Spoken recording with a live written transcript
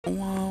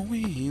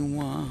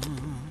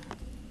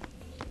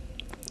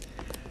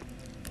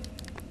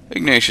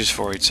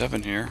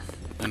Ignatius487 here,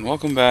 and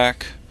welcome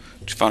back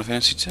to Final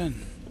Fantasy X.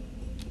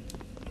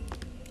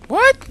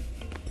 What?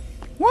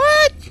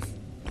 What?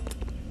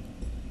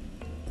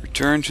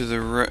 Return to the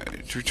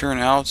return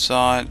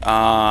outside.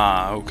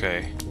 Ah,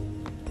 okay.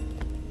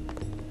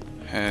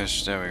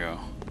 Yes, there we go.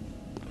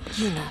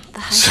 Yuna, the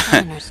High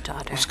Summoner's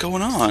daughter. What's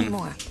going on?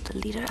 Seymour, the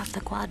leader of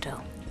the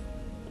Guado.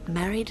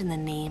 Married in the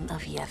name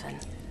of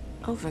Yevon,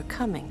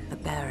 overcoming the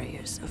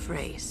barriers of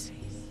race.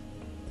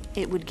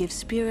 It would give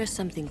Spira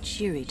something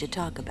cheery to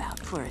talk about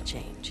for a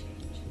change.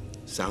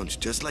 Sounds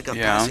just like a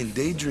passing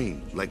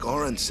daydream, like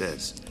Oren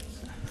says.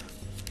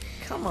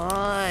 Come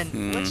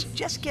on, let's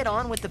just get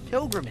on with the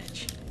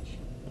pilgrimage.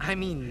 I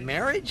mean,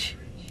 marriage?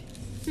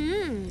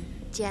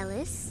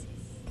 Jealous?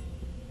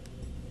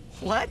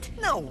 What?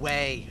 No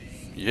way.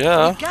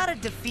 Yeah. You gotta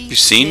defeat You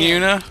seen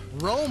sin.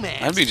 Yuna?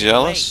 Romance. I'd be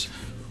jealous.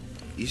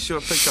 You sure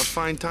picked a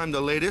fine time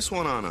to lay this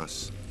one on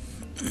us.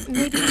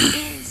 Maybe it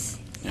is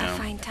Yeah. a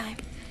fine time.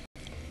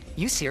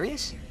 You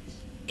serious?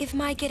 If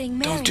my getting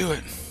Don't married do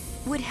it.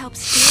 would help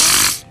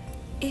Spira,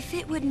 if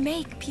it would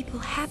make people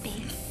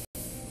happy,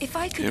 if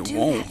I could It do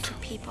won't. that for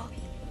people,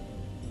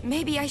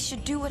 maybe I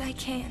should do what I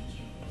can.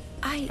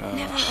 I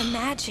never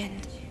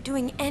imagined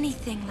doing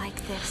anything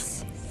like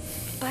this,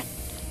 but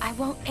I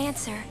won't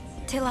answer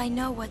till I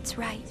know what's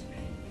right.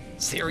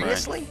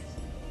 Seriously?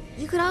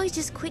 You could always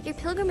just quit your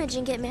pilgrimage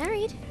and get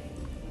married.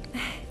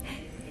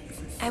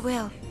 I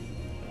will.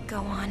 Go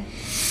on.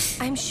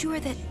 I'm sure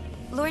that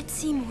Lord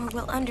Seymour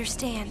will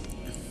understand.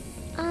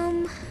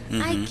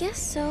 I guess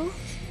so.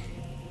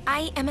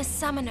 I am a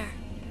summoner.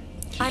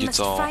 He I gets must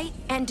all fight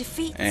and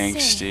defeat sin.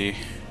 angsty.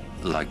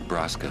 Like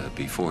Braska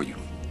before you.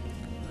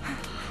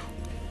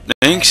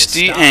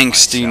 Angsty Stop myself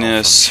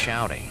angstiness. from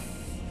shouting.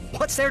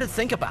 What's there to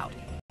think about?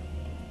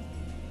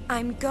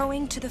 I'm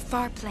going to the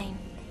Farplane.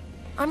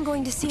 I'm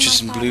going to see Which my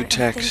is in father blue and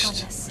think on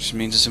text, this. which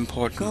means it's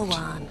important. Go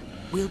on.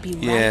 We'll be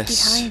right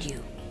Yes. behind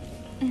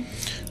you.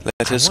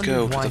 Let us I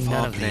go wondered to why the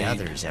none of the Farplane.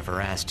 others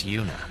ever asked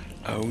Yuna.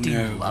 Oh Do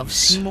you love no.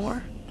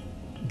 Seymour?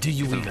 Do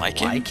you even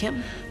like like him?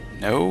 him?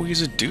 No,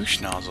 he's a douche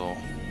nozzle.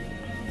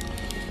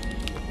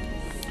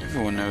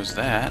 Everyone knows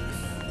that.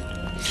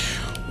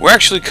 We're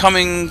actually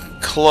coming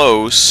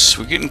close.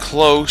 We're getting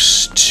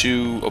close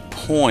to a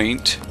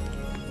point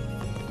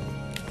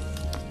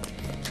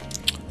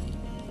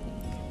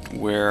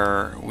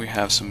where we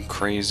have some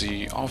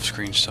crazy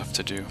off-screen stuff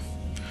to do,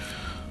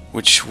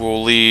 which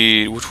will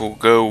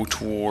go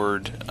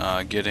toward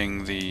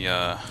getting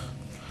the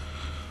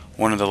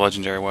one of the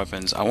legendary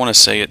weapons. I want to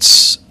say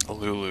it's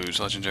Lulu's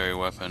legendary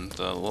weapon,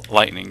 the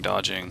lightning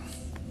dodging.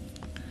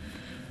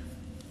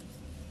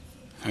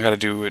 I gotta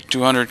do it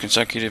 200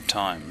 consecutive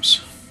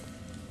times.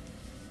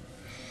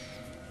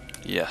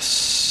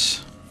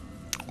 Yes.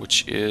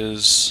 Which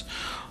is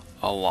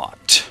a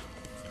lot.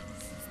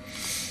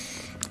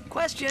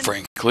 Question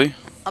Frankly.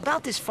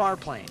 about this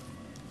Farplane.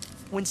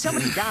 When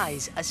somebody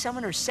dies, a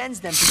summoner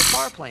sends them to the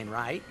Farplane,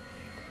 right?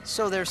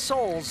 So their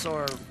souls,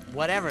 or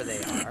whatever they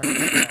are,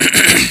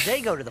 they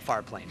go to the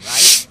Farplane,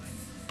 right?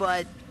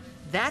 But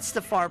that's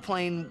the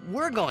Farplane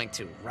we're going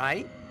to,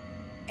 right?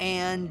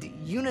 And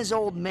Yuna's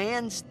old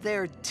man's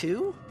there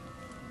too?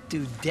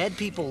 Do dead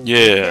people live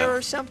Yeah. there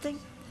or something?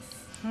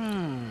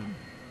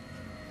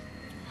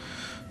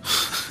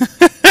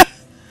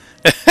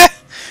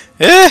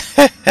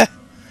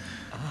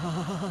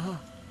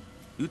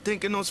 You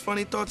thinking those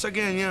funny thoughts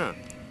again, yeah?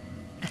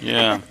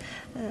 Yeah.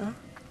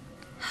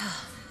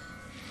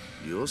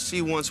 You'll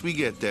see once we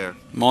get there.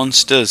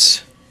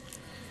 Monsters.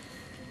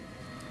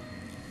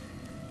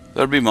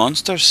 There'll be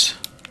monsters.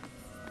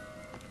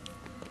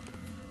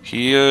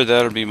 Here,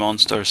 there'll be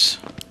monsters.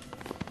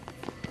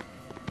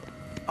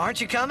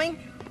 Aren't you coming?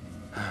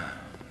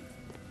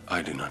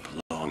 I do not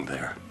belong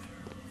there.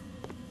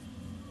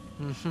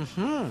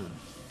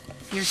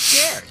 You're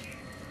scared.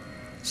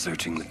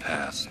 Searching the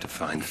past to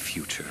find the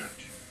future.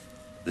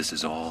 This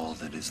is all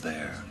that is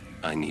there.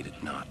 I need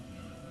it not.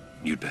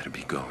 You'd better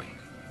be going.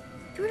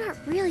 You're not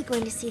really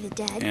going to see the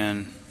dead.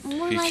 And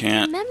More he like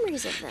can't.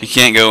 memories of them. He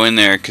can't go in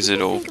there because People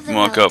it'll think of the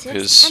muck up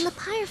relatives, and his the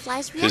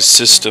fireflies react his to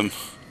them. system.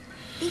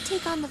 They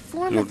take on the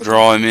form It'll of the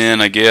draw him dead.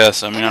 in, I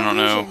guess. I mean, An I don't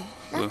know illusion,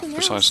 the nothing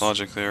precise else.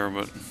 logic there,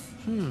 but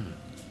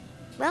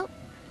Well,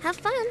 have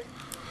fun.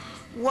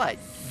 What?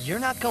 You're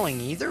not going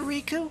either,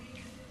 Riku?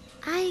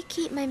 I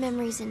keep my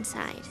memories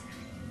inside.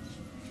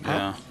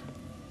 yeah.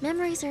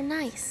 Memories are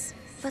nice,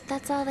 but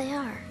that's all they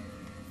are.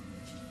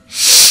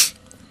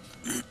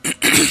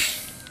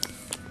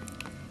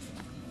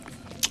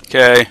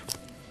 Okay.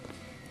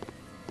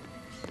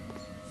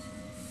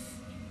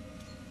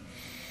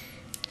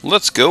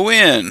 Let's go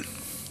in.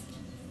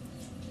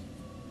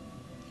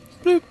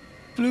 Bloop,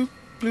 bloop,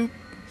 bloop.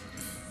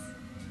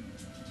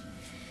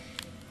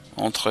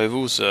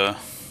 Entrez-vous,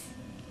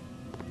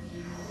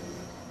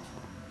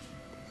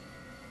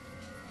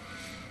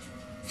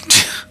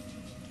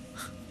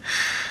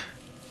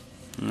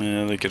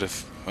 Yeah, they could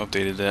have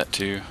updated that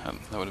too.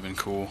 That would have been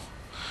cool.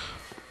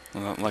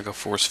 Like a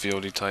force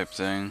fieldy type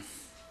thing.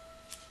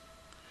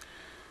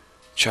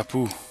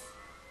 Chapu.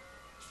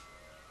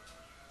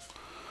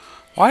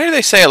 Why do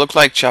they say I look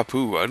like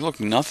Chapu? I look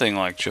nothing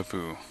like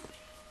Chapu.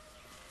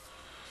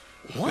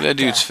 Look at that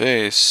dude's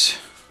face.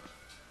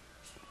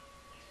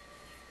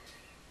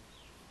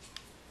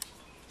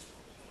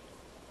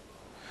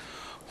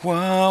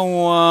 Wah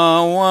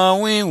wah wah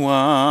wee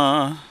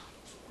wah.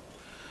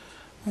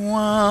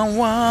 Wah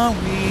wah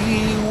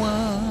wee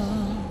wah.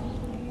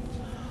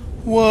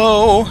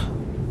 Whoa.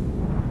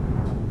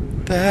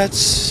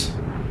 That's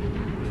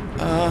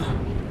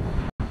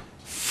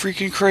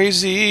freaking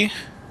crazy.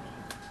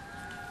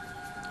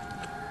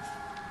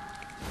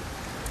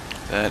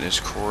 That is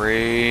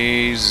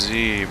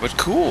crazy, but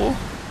cool.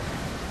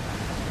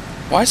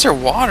 Why is there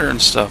water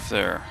and stuff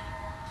there?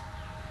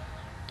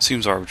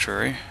 Seems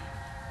arbitrary.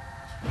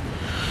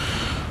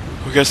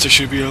 I guess there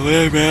should be a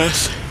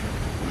landmass.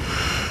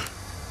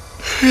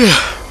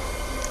 Yeah.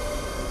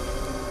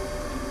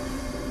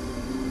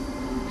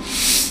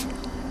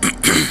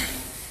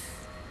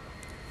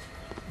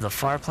 The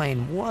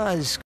Farplane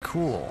was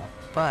cool,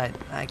 but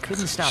I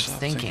couldn't stop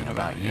thinking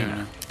about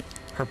Yuna.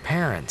 Her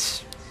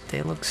parents,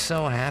 they looked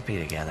so happy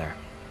together.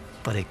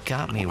 But it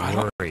got me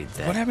worried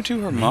that what happened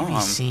to her maybe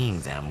mom? seeing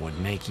them would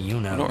make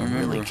Yuna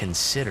really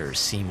consider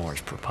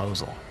Seymour's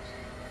proposal.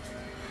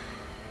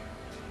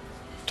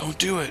 Don't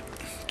do it.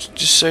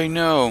 Just say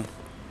no.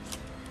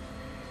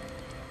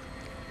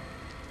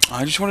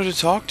 I just wanted to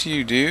talk to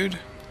you, dude.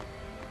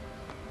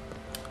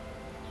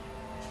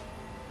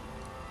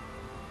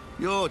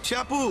 Yo,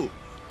 Chapu!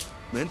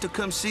 Meant to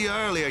come see you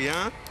earlier,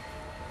 yeah?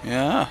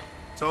 Yeah.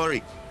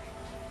 Sorry.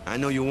 I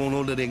know you won't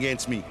hold it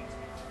against me.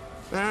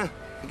 I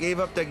gave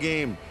up the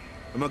game.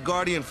 I'm a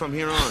guardian from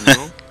here on, you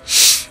know?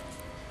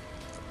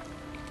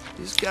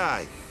 This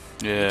guy.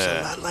 Looks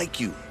a lot like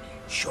you.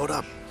 Showed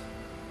up.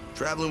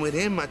 Traveling with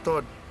him, I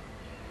thought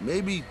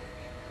maybe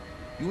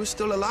you were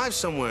still alive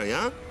somewhere,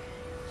 yeah?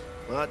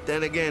 But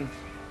then again,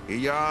 here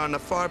you are on the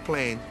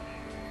Farplane.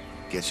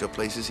 Guess your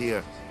place is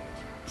here.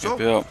 So,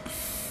 Yep.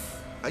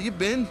 how you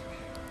been?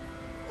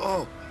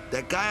 Oh,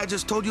 that guy I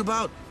just told you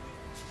about?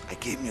 I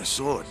gave him your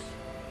sword.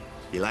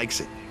 He likes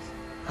it.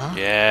 Huh?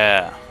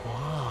 Yeah.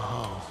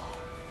 Whoa.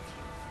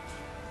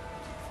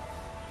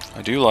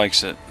 I do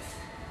likes it.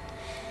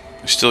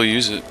 I still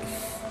use it.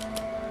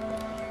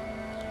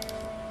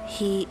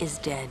 He is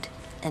dead,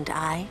 and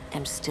I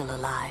am still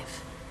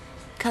alive.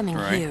 Coming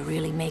here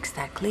really makes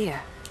that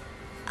clear.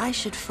 I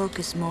should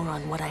focus more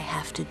on what I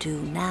have to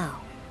do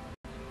now.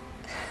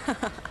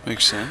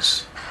 Makes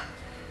sense.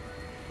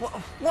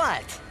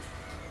 What?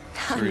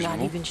 I'm not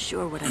even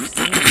sure what I'm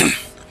saying.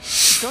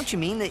 Don't you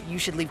mean that you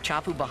should leave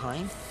Chapu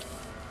behind?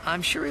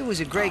 I'm sure he was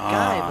a great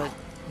guy, but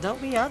there'll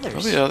be others.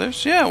 There'll be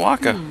others. Yeah,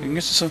 Waka.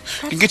 You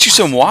can get you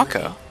some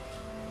Waka.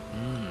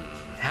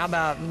 How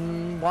about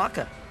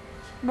Waka?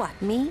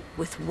 What, me?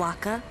 With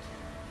Waka?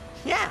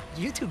 Yeah,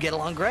 you two get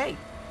along great.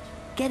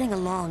 Getting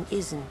along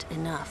isn't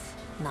enough.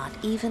 Not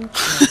even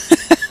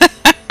close.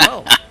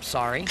 Oh,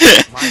 sorry.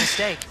 My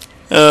mistake.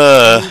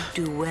 You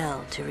do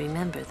well to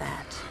remember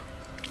that.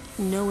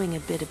 Knowing a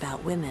bit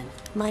about women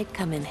might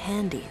come in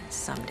handy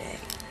someday.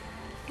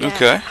 Yeah,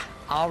 Okay.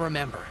 I'll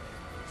remember.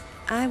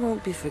 I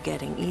won't be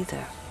forgetting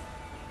either.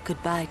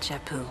 Goodbye,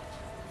 Chapu.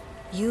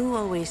 You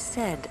always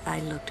said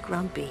I looked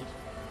grumpy.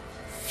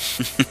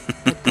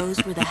 But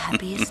those were the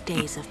happiest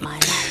days of my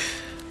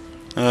life.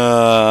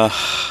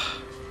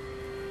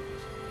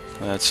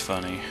 That's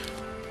funny.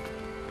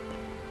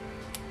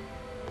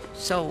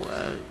 So,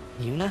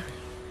 Yuna?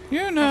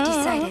 Yuna. I've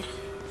decided.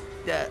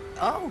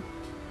 Oh,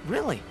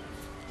 really?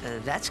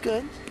 That's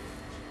good.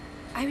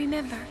 I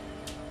remember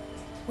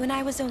when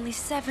I was only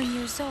 7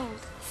 years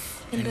old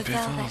in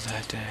Bevelle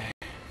that day.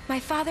 My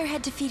father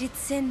had defeated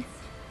Sin,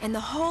 and the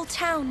whole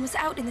town was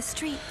out in the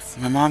streets.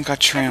 My mom got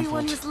trampled.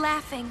 Everyone was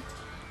laughing.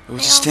 It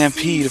was They a all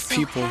stampede of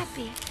seemed so people.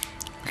 happy.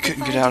 We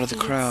couldn't If get I out of the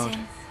defeated crowd.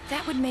 Sin,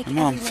 that would make My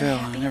mom everyone fell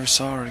and happy, I never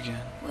saw her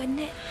again. wouldn't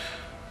it?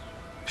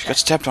 She got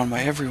stepped on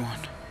by everyone.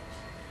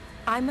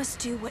 I must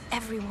do what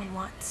everyone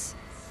wants,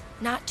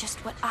 not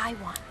just what I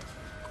want.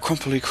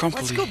 Crumply,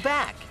 crumply. Let's go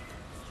back.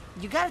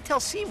 You gotta tell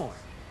Seymour.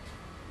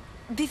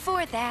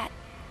 Before that,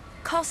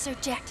 call Sir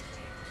Jet.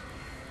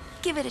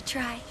 Give it a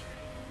try.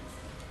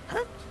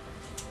 Huh?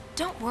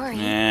 Don't worry.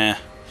 Nah.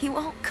 He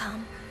won't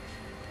come.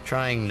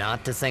 Trying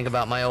not to think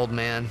about my old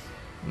man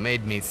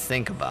made me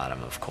think about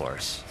him, of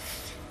course.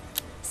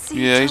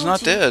 See, Yeah, he's told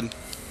not you. dead.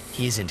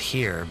 He isn't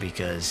here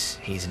because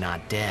he's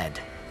not dead.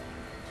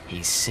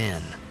 He's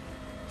Sin.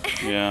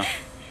 Yeah.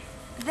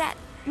 That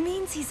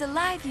means he's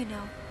alive, you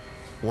know.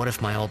 What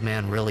if my old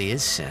man really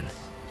is Sin?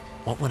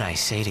 What would I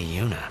say to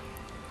Yuna?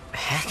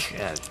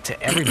 Heck,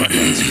 to everybody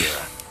else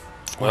here.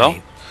 Well,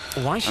 Wait,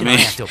 why should I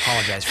have to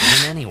apologize for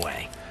him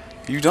anyway?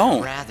 You I'd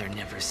don't. rather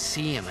never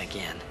see him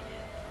again.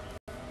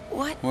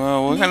 What?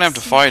 Well, we're gonna have to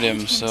makes you fight hate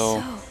him,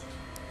 so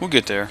we'll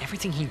get there.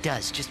 Everything he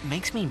does just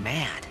makes me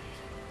mad.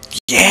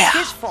 Yeah. It's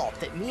his fault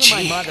that me and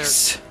my mother...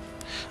 Jeez.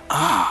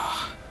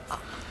 Ah.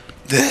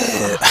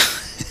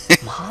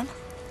 Mom?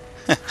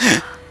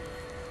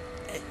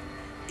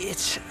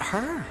 It's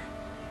her.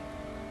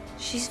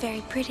 She's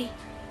very pretty.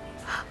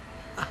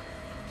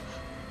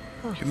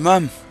 Your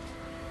mum.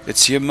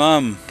 It's your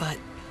mum. But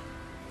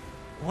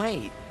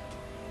wait,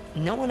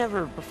 no one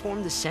ever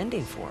performed the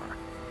sending for her.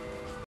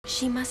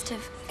 She must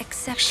have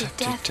accepted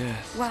death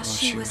while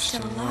she was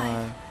still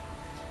alive.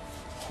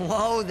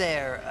 Whoa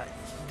there.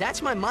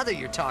 That's my mother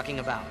you're talking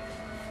about.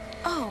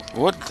 Oh,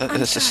 What?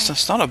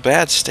 That's not a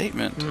bad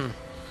statement.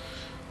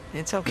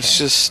 It's okay. It's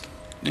just,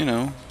 you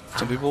know,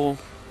 some people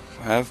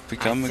have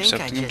become I think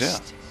accepting I of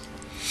just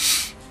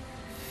death.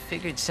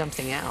 figured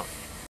something out.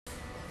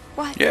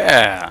 what?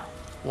 Yeah.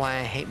 Why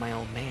I hate my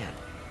old man.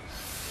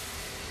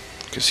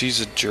 Because he's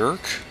a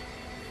jerk?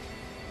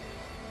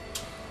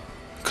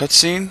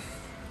 Cutscene?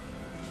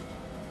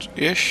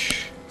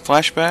 Ish?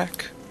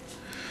 Flashback?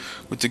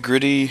 With the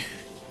gritty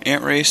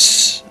ant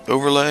race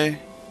overlay?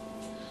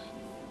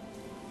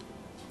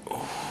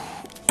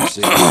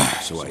 See,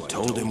 so I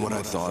told him what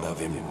I thought of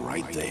him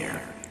right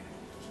there.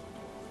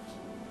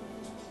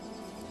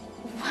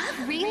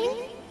 What,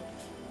 really?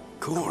 Of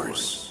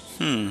course.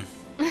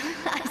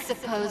 I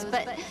suppose,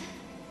 but...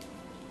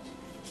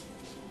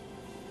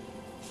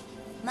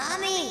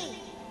 Mommy!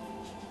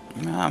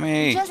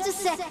 Mommy! Just a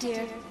sec,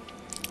 dear.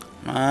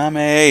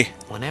 Mommy!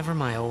 Whenever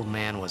my old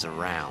man was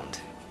around,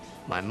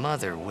 my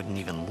mother wouldn't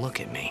even look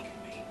at me.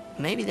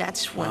 Maybe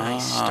that's when I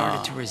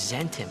started to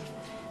resent him,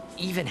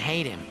 even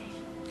hate him.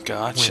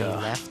 Gotcha. When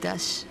he left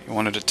us, You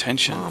wanted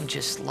attention? Mom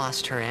just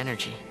lost her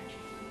energy.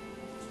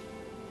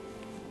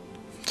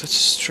 That's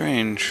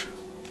strange.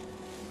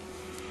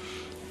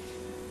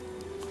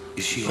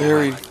 Is she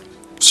Very alright?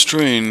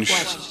 strange.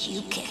 What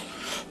you care?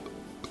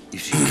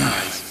 If she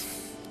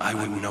dies, I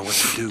wouldn't know what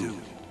to do.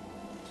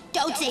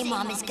 Don't say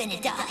Mom is gonna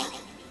die.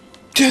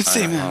 Don't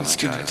say I Mom's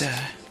gonna apologize.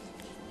 die.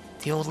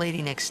 The old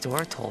lady next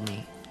door told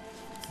me,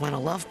 when a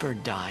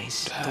lovebird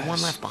dies, the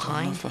one left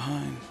behind,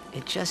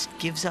 it just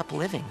gives up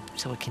living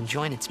so it can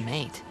join its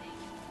mate.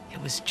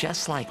 It was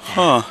just like that.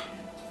 Huh.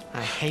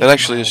 I hate That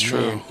actually my is old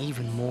true. man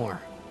even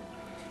more.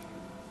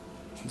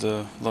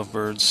 The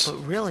lovebirds. But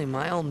really,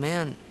 my old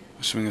man,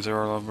 Assuming that there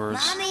are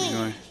lovebirds. Mommy!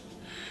 Anyway.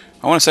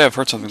 I want to say I've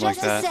heard something like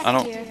Just a that. sec,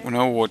 I dear. don't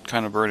know what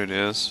kind of bird it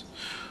is.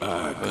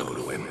 Go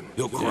to him.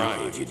 He'll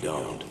cry if you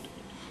don't.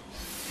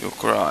 You'll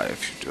cry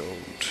if you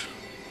don't.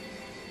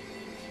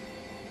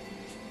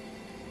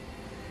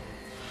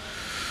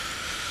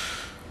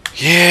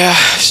 Yeah,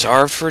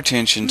 starved for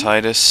attention,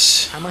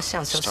 Titus. I must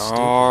sound so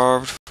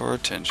Starved for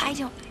attention. I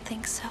don't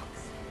think so.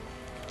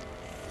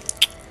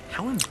 stupid.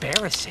 How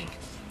embarrassing.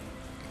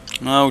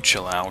 Oh,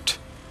 chill out.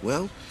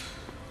 Well,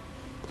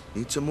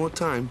 need some more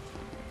time.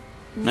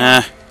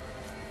 Nah,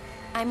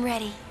 I'm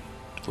ready.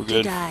 we're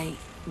good. Did I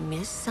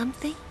miss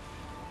something?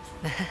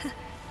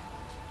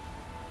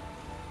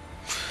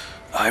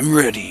 I'm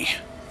ready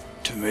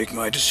to make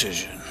my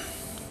decision.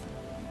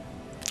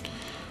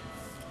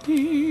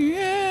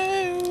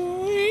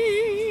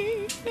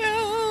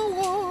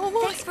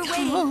 Thanks for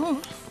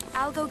waiting.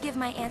 I'll go give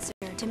my answer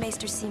to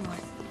Maester Seymour.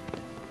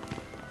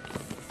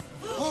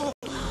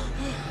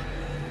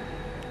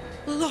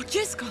 Lord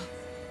Driscoll!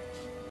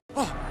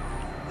 Oh,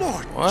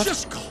 Lord What?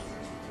 Driscoll!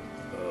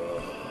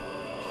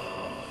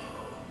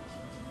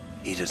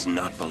 He does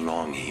not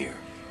belong here.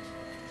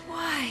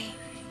 Why?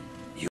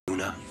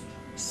 Yuna,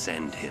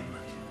 send him.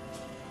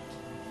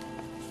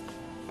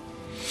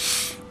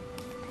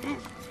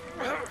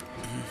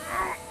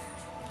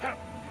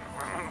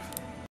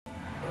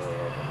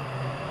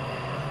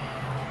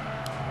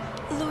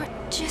 Lord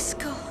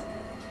Driscoll.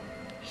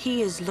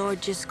 He is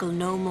Lord Driscoll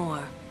no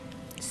more.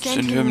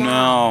 Send him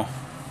now.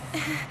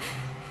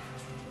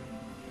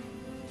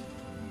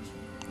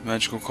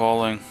 Magical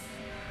calling.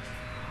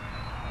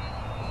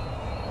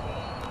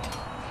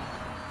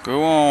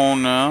 Go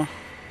on now.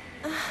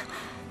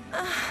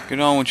 Get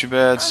on with your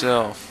bad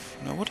self.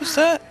 Now, what is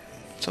that?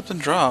 Something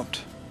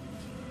dropped.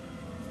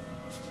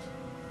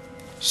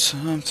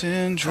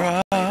 Something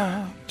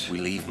dropped. We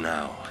leave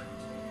now.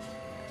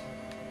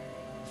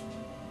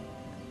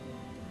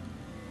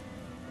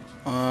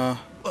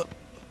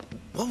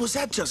 What was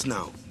that just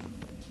now?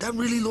 That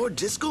really Lord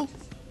Driscoll?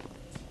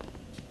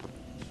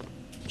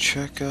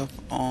 Check up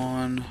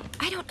on.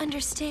 I don't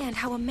understand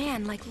how a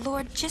man like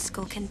Lord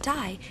Driscoll can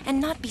die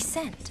and not be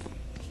sent.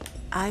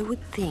 I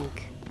would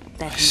think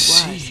that he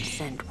see. was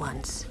sent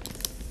once,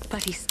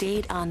 but he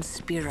stayed on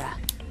Spira.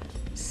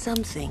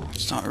 Something,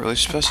 It's not really a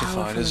specified,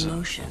 powerful is it?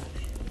 emotion,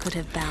 could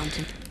have bound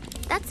him.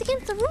 That's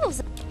against the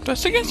rules.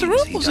 That's against the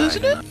Means he rules, died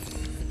isn't in it?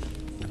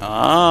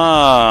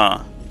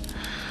 Ah.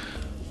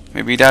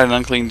 Maybe he died an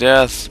unclean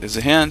death is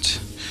a hint.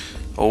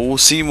 Old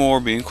Seymour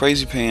being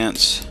crazy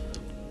pants.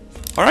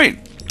 Alright.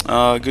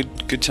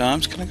 Good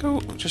times. Can I go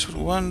just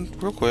one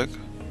real quick?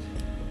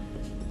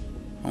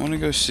 I want to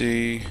go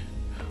see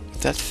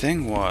what that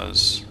thing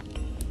was.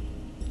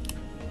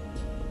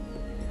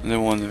 And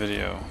then we'll end the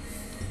video.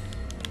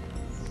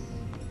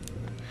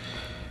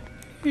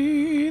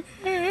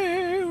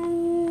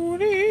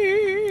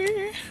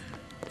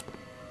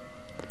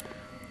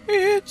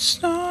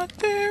 It's not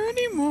there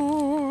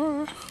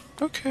anymore.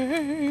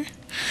 Okay.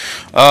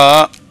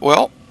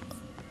 Well,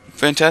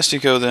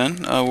 Fantastico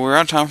then. We're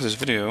out of time for this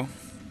video.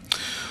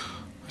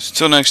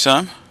 Until next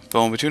time,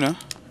 Bone Batuna,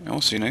 and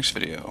we'll see you next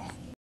video.